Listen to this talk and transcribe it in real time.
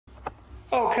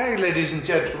Okay, ladies and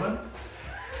gentlemen,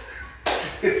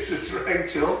 this is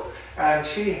Rachel, and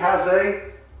she has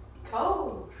a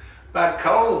cold. bad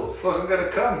cold. Wasn't going to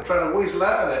come, trying to weasel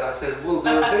out of it. I said, we'll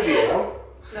do a video.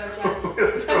 No chance. We'll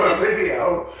do a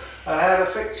video on how to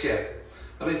fix you.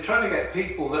 I've been trying to get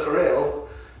people that are ill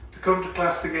to come to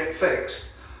class to get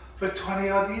fixed for 20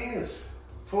 odd years.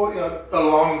 40 odd, a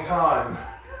long time.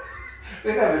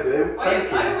 They never do.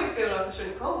 I always feel like I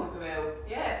shouldn't come if I'm ill.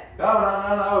 Yeah.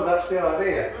 No, that's the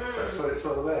idea. That's what it's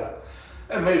all about.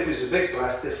 And maybe if it's a big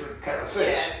class, different kettle of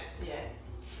fish. Yeah.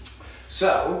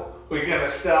 So, we're going to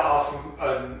start off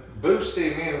and boost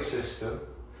the immune system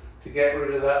to get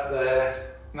rid of that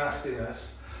there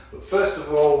nastiness. But first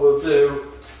of all, we'll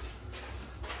do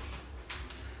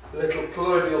a little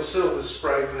colloidal silver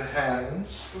spray for the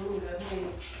hands. Ooh, lovely.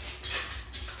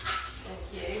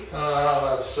 Thank you.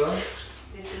 I'll have some.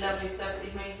 This is the lovely stuff that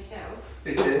you've made yourself.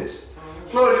 It is.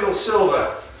 Colloidal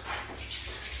silver.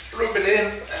 Rub it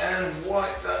in and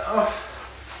wipe that off.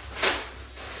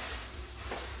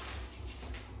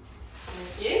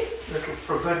 Thank you. Little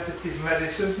preventative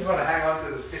medicine. You want to hang on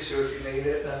to the tissue if you need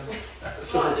it. And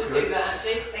that's all Might just good. do that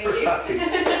actually. Thank you.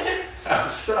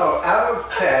 Right. So, out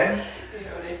of 10,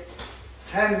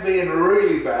 10 being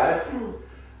really bad,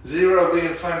 0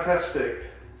 being fantastic.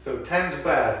 So 10's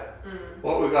bad.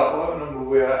 What we got? What number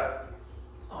we at?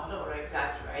 Oh, I don't want to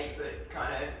exaggerate, but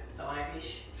kind of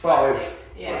 5-ish. 5.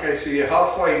 6. Yeah. Okay, so you're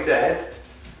halfway dead.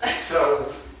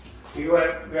 So you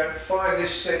went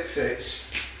 5-ish, 6-ish.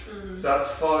 So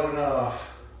that's 5.5.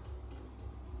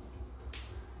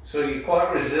 So you're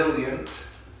quite resilient,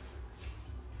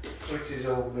 which is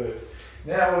all good.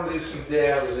 Now we'll do some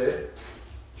dowsing.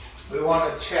 We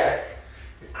want to check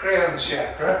the crown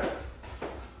chakra,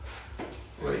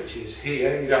 which is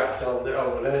here. You don't have to hold it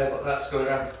over there, but that's going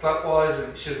anti-clockwise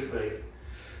and it shouldn't be.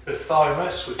 The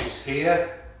thymus, which is here.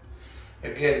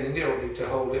 Again, you don't need to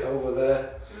hold it over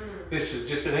there. This is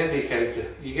just an indicator.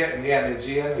 You're getting the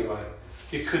energy anyway.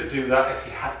 You could do that if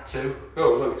you had to.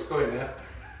 Oh, look, it's going now.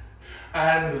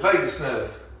 And the vagus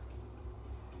nerve.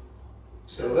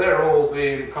 So they're all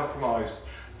being compromised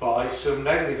by some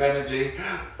negative energy,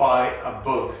 by a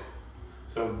bug.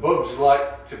 So bugs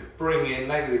like to bring in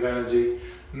negative energy,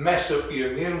 mess up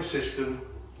your immune system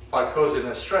by causing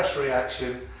a stress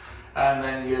reaction, and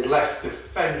then you're left to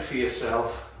fend for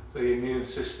yourself, so your immune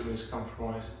system is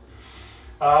compromised.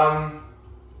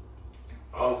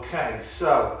 Okay,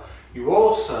 so you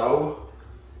also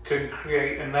can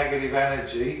create a negative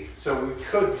energy, so we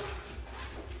could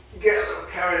get a little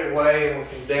carried away and we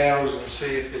can douse and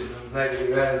see if there's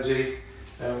negative energy.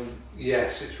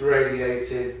 Yes, it's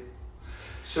radiating.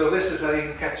 So this is how you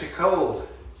can catch a cold.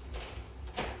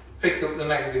 Pick up the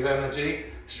negative energy,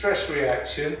 stress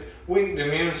reaction, weaken the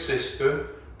immune system,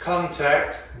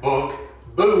 contact, bug,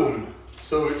 boom.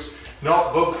 So it's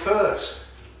not bug first.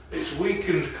 It's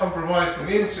weakened, compromised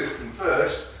immune system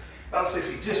first. That's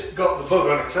if you just got the bug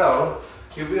on its own,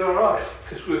 you'll be alright.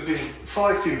 Because we've been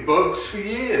fighting bugs for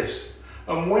years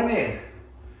and winning.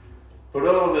 But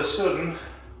all of a sudden,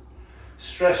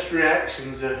 stress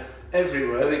reactions are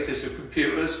everywhere because of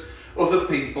computers, other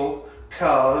people,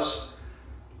 cars,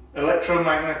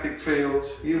 electromagnetic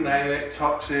fields, you name it,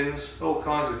 toxins, all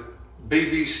kinds of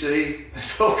BBC,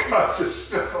 there's all kinds of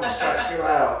stuff will stress you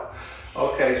out.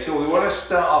 Okay, so we want to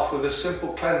start off with a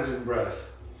simple cleansing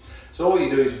breath. So all you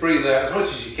do is breathe out as much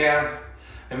as you can,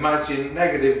 imagine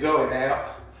negative going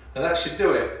out, and that should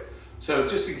do it. So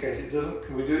just in case it doesn't,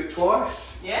 can we do it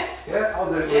twice? Yeah. Yeah,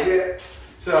 I'll do it with you.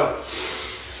 So,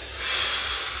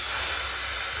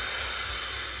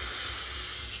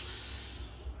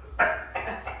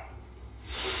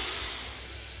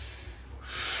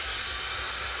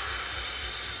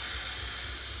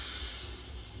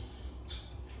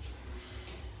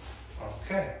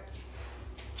 okay.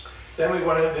 Then we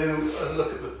want to do a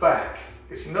look at the back.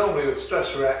 Because normally with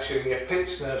stress reaction you get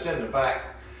pinched nerves in the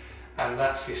back and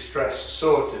that's your stress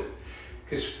sorted.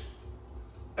 Because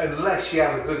unless you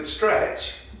have a good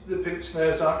stretch, the pinched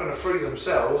nerves aren't going to free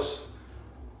themselves.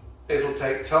 It'll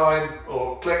take time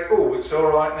or click, oh it's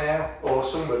alright now, or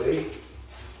somebody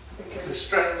to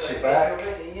stretch your back.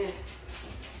 Already, yeah.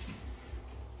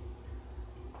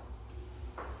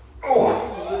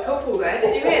 Oh, A couple there,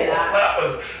 did you hear that?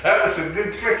 That was some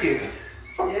good clicking.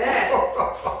 Yeah.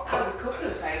 That was a couple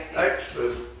of places.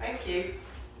 Excellent. Thank you.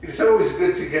 It's always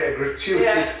good to get a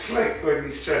gratuitous click when you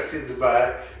stretch in the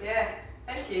back. Yeah.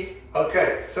 Thank you.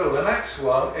 Okay, so the next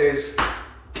one is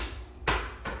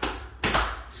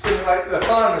stimulate the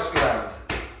thymus gland.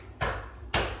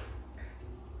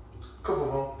 Couple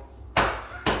more.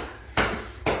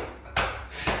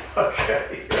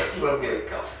 Okay, that's lovely. Good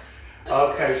cough.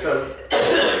 Okay, so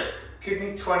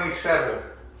kidney 27,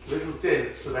 little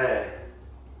dents there.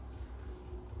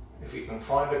 If you can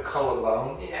find a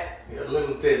collarbone, Yeah. you got a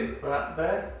little dent right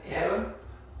there, Yeah. you know,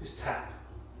 just tap.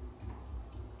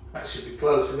 That should be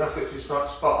close enough if it's not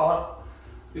spot on.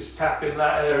 Just tap in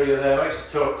that area there, makes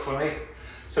you talk funny.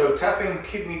 So tapping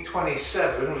kidney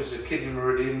 27, which is a kidney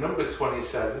meridian number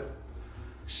 27,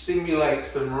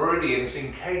 stimulates the meridians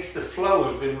in case the flow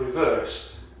has been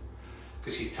reversed.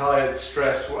 Because you're tired,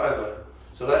 stressed, whatever.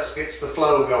 So that gets the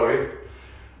flow going.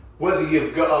 Whether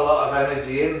you've got a lot of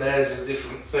energy in there is a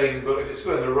different thing, but if it's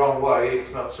going the wrong way,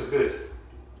 it's not so good.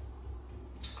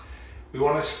 We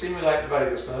want to stimulate the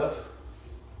vagus nerve.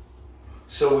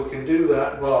 So we can do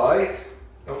that by,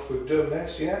 oh, we've done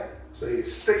this, yeah? So you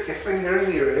stick your finger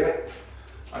in your ear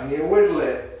and you whittle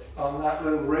it on that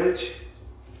little ridge.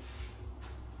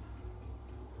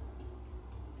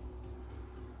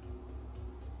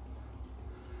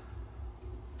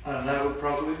 And that will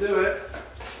probably do it.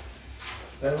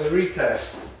 Then we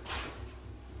retest.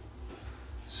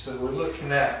 So we're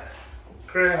looking at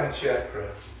crown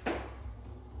chakra.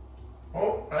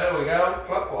 Oh, there we go,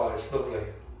 clockwise, lovely.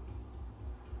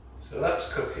 So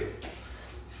that's cooking.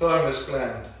 Thymus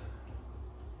gland.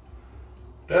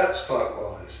 That's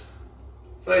clockwise.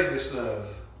 Vagus nerve.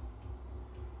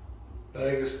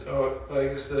 Vagus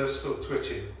nerve still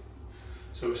twitching.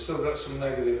 So we've still got some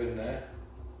negative in there.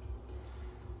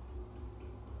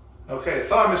 Okay,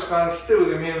 thymus gland, still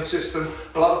the immune system.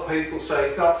 A lot of people say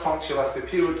it's not functional after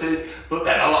puberty, but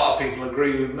then a lot of people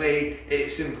agree with me,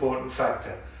 it's an important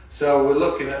factor. So we're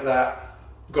looking at that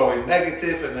going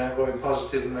negative and now going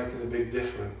positive and making a big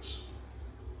difference.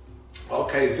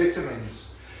 Okay,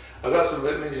 vitamins. I've got some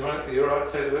vitamins, you alright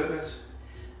to take the vitamins?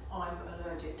 I'm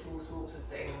allergic to all sorts of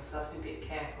things, so I have to be a bit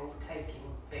careful taking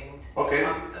things. Okay,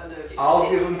 I'm allergic I'll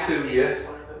to give them citric to acid, you. is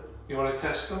one of them. You want to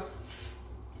test them?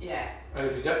 Yeah. And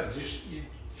if you don't, just you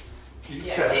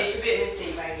Yeah, test. it's a vitamin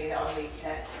C mainly that I need to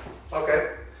test.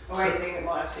 Okay. Or anything that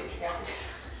might have citric acid.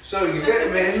 So your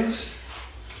vitamins,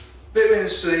 vitamin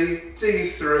C,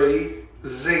 D3,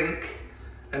 zinc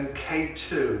and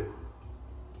K2.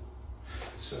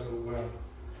 So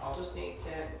I'll just need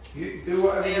to... you do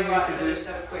whatever you need right, to I'll do. just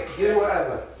have a quick... Do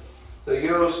whatever. So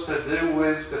yours to do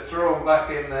with to throw them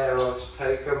back in there or to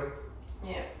take them.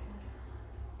 Yeah.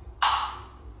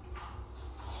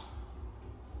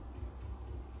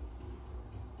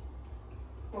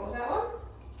 What was that one?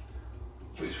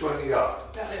 Which one you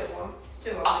got? That little one.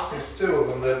 Two of them. There's two of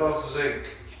them, they're both zinc.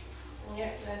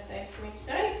 Yeah, they're safe for me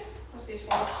today. What's this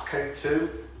one? K2.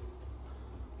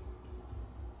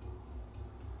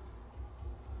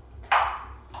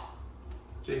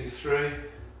 D3.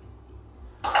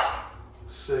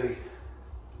 C.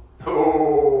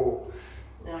 Oh!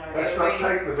 No, Let's not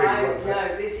take the big one.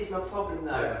 No, this is my problem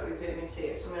though Yeah. with vitamin C.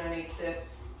 It's something I need to...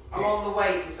 I'm on the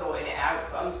way to sorting it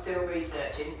out, but I'm still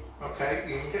researching. Okay,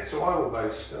 you can get some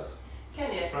oil-based stuff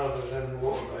Can you? rather than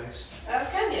water-based. Oh,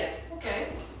 can you? Okay.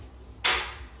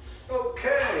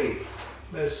 Okay,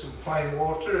 there's some plain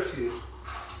water if you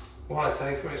want to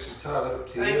take them, it's entirely up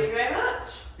to Thank you. you very much.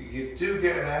 You do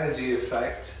get an energy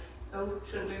effect. Oh,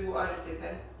 shouldn't do what I did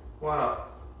then. Why not?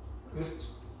 Just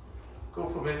go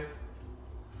put them in.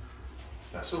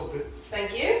 That's all good.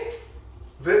 Thank you.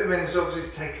 Vitamins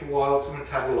obviously take a while to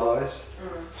metabolise.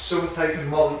 Some take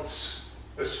months,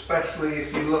 especially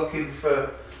if you're looking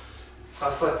for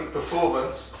athletic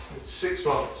performance. It's 6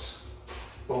 months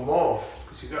or more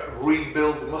because you've got to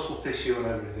rebuild the muscle tissue and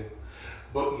everything.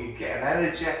 But you get an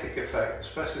energetic effect,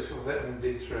 especially from vitamin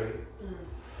D3.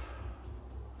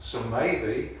 So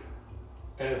maybe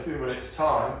in a few minutes'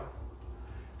 time,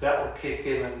 that'll kick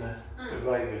in the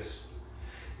vagus.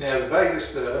 Now the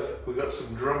vagus nerve, we've got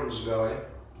some drums going,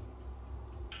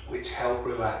 which help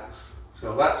relax.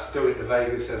 So that's doing the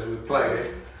vagus as we play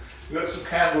it. We've got some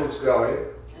candles going,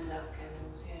 I love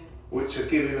candles, yeah. which are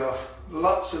giving off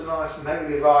lots of nice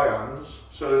negative ions.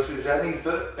 So if there's any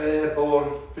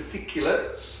airborne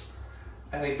particulates,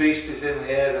 any beasties in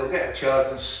the air, they'll get a charge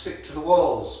and stick to the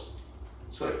walls.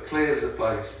 So it clears the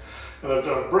place. And I've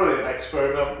done a brilliant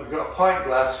experiment. We've got a pint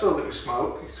glass, filled it with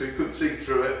smoke, so you couldn't see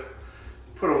through it.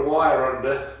 Put a wire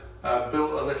under,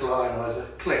 built a little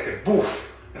ionizer, click and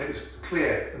boof, and it was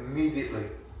clear immediately.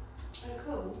 Oh,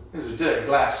 cool. It was a dirty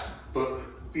glass, but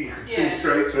you could see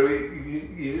straight through it.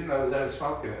 You didn't know there was any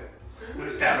smoke in it. It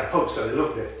was down the pub, so they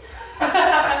loved it.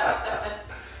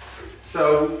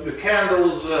 So the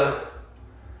candles are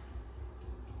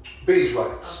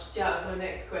beeswax. I'll jump my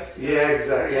next question. Yeah,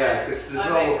 exactly. Yeah, because the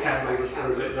normal candles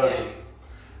are a bit dodgy.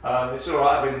 It's all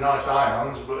right having nice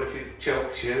ions, but if it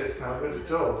chokes you, it's not good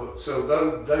at all. But so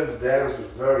those days are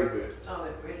very good. Oh,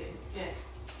 they're brilliant. Yeah.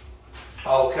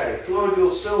 Okay, colloidal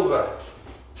silver.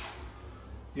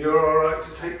 You're alright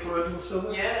to take colloidal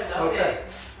silver? Yeah, love Okay. it.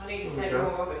 I need to There we take go.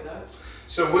 more of it though.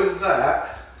 So with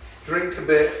that, drink a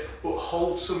bit, but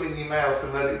hold some in your mouth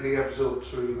and let it be absorbed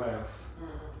through your mouth.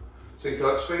 So you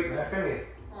can't speak now, can you?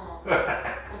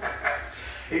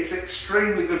 It's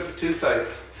extremely good for toothache.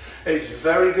 It's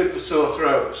very good for sore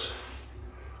throats,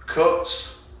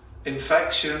 cuts,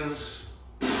 infections,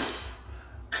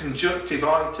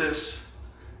 conjunctivitis.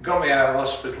 Got me out of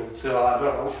hospital till, I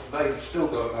don't know, they still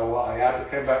don't know what I had. I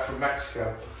came back from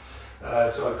Mexico.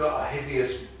 So I got a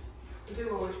hideous... I do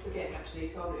always forget actually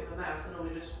to hold it in my mouth and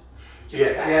only just...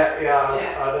 Yeah,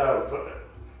 I know, but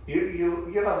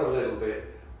you'll have a little bit.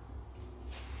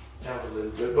 Have a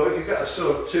little bit, but if you've got a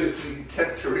sore tooth, you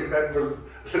tend to remember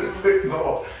a little bit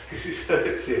more because it's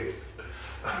hurting.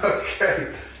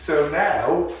 Okay, so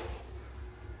now,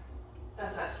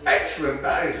 That's actually... excellent,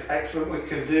 that is excellent. We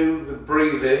can do the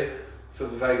breathing for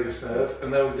the vagus nerve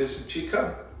and then we'll do some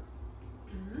Qigong.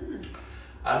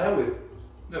 I know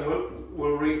then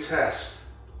we'll retest.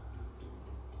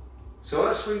 So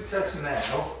let's retest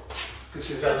now because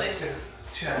we've had a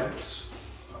chance.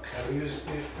 Okay, we'll use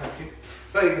thank you.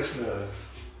 Vagus nerve.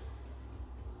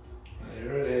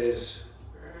 There it is.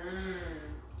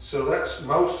 So that's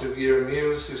most of your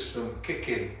immune system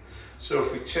kicking. So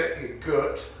if we check your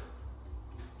gut,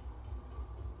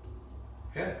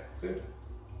 yeah, good.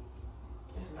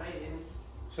 It's amazing.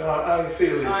 So how are you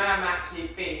feeling? I am actually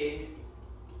feeling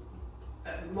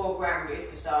more grounded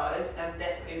for starters and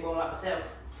definitely more like myself.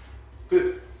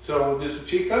 Good. So we'll do some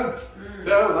Qigong.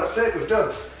 So that's it, we've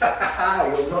done.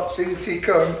 You'll not see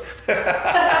Qigong.